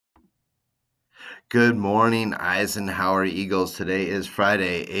Good morning, Eisenhower Eagles. Today is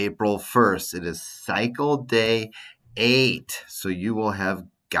Friday, April 1st. It is cycle day 8, so you will have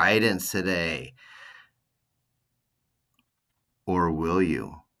guidance today. Or will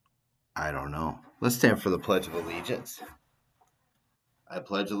you? I don't know. Let's stand for the Pledge of Allegiance. I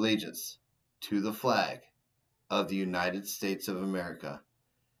pledge allegiance to the flag of the United States of America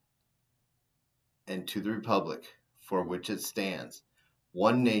and to the republic for which it stands,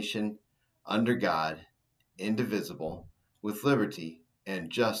 one nation, under God, indivisible, with liberty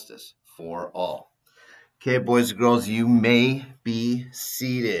and justice for all. Okay, boys and girls, you may be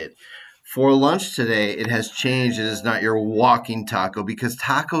seated. For lunch today, it has changed. It is not your walking taco because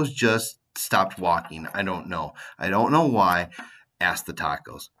tacos just stopped walking. I don't know. I don't know why. Ask the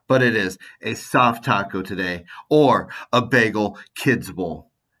tacos. But it is a soft taco today or a bagel kids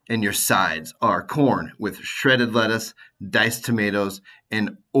bowl. And your sides are corn with shredded lettuce, diced tomatoes,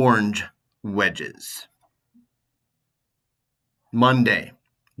 and orange wedges. Monday,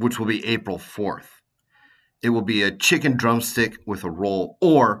 which will be April 4th. It will be a chicken drumstick with a roll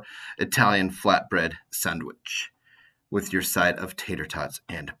or Italian flatbread sandwich with your side of tater tots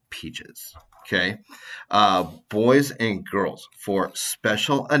and peaches. Okay. Boys and girls, for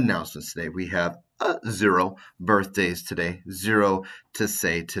special announcements today, we have 0 birthdays today, 0 to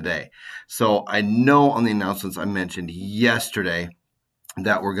say today. So I know on the announcements I mentioned yesterday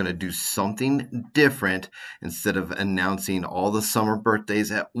that we're going to do something different. Instead of announcing all the summer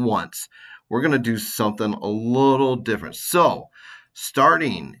birthdays at once, we're going to do something a little different. So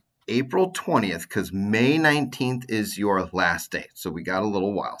starting April 20th, because May 19th is your last day, so we got a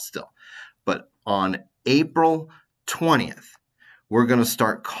little while still. But on April 20th, we're going to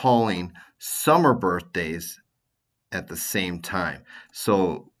start calling summer birthdays at the same time.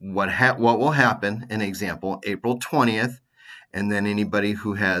 So what will happen, an example, April 20th, and then anybody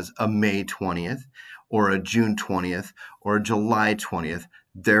who has a May 20th or a June 20th or a July 20th,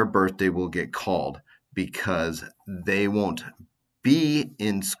 their birthday will get called because they won't be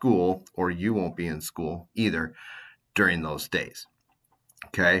in school, or you won't be in school either during those days.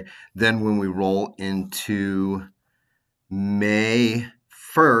 Okay. Then when we roll into May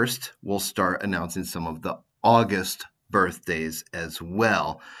 1st, we'll start announcing some of the August birthdays as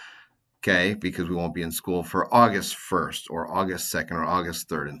well. Okay, because we won't be in school for August 1st or August 2nd or August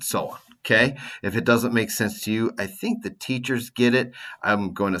 3rd and so on. Okay, if it doesn't make sense to you, I think the teachers get it.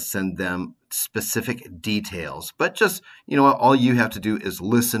 I'm going to send them specific details, but just, all you have to do is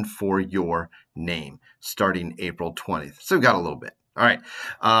listen for your name starting April 20th. So we've got a little bit. All right,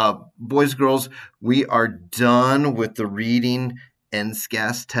 boys, girls, we are done with the reading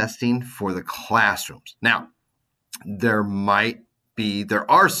NSCAS testing for the classrooms. Now, there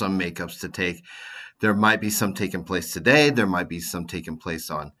are some makeups to take. There might be some taking place today. There might be some taking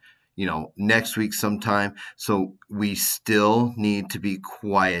place on, next week sometime. So we still need to be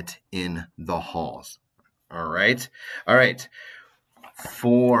quiet in the halls. All right. All right.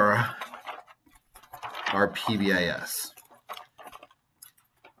 For our PBIS,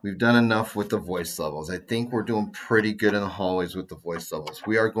 we've done enough with the voice levels. I think we're doing pretty good in the hallways with the voice levels.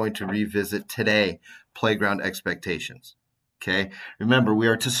 We are going to revisit today playground expectations. Okay. Remember, we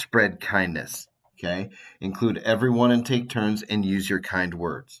are to spread kindness. Okay. Include everyone and take turns and use your kind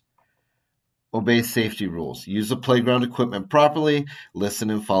words. Obey safety rules. Use the playground equipment properly.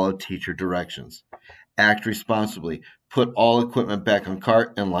 Listen and follow teacher directions. Act responsibly. Put all equipment back on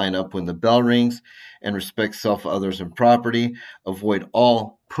cart and line up when the bell rings. And respect self, others, and property. Avoid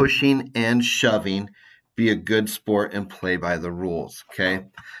all pushing and shoving. Be a good sport and play by the rules, okay?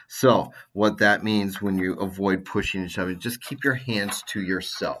 So what that means when you avoid pushing and shoving, just keep your hands to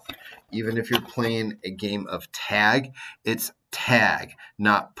yourself. Even if you're playing a game of tag, it's tag,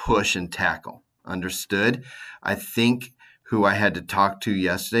 not push and tackle. Understood? I think who I had to talk to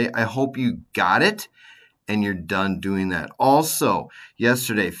yesterday, I hope you got it and you're done doing that. Also,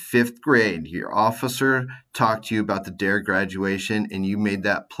 yesterday, 5th grade, your officer talked to you about the DARE graduation and you made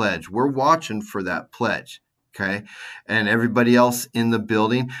that pledge. We're watching for that pledge, okay? And everybody else in the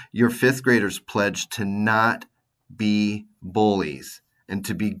building, your 5th graders pledged to not be bullies and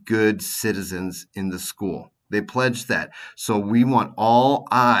to be good citizens in the school. They pledged that. So we want all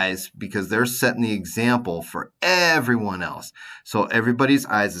eyes because they're setting the example for everyone else. So everybody's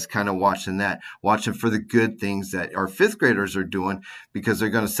eyes is kind of watching that, watching for the good things that our 5th graders are doing because they're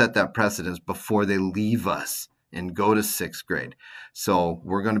going to set that precedence before they leave us and go to 6th grade. So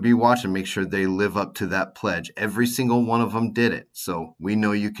we're going to be watching, make sure they live up to that pledge. Every single one of them did it. So we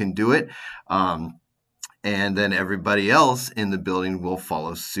know you can do it. And then everybody else in the building will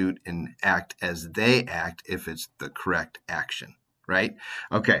follow suit and act as they act if it's the correct action. right?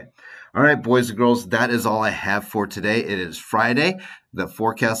 Okay. All right, boys and girls, that is all I have for today. It is Friday. The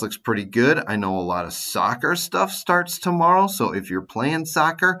forecast looks pretty good. I know a lot of soccer stuff starts tomorrow. So if you're playing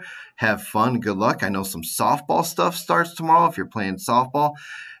soccer, have fun. Good luck. I know some softball stuff starts tomorrow. If you're playing softball,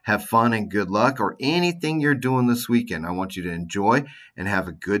 have fun and good luck. Or anything you're doing this weekend, I want you to enjoy and have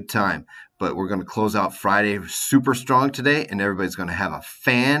a good time. But we're going to close out Friday super strong today, and everybody's going to have a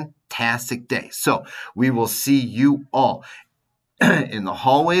fantastic day. So we will see you all in the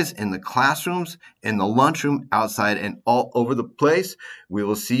hallways, in the classrooms, in the lunchroom, outside, and all over the place. We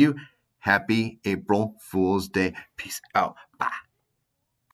will see you. Happy April Fool's Day. Peace out. Bye.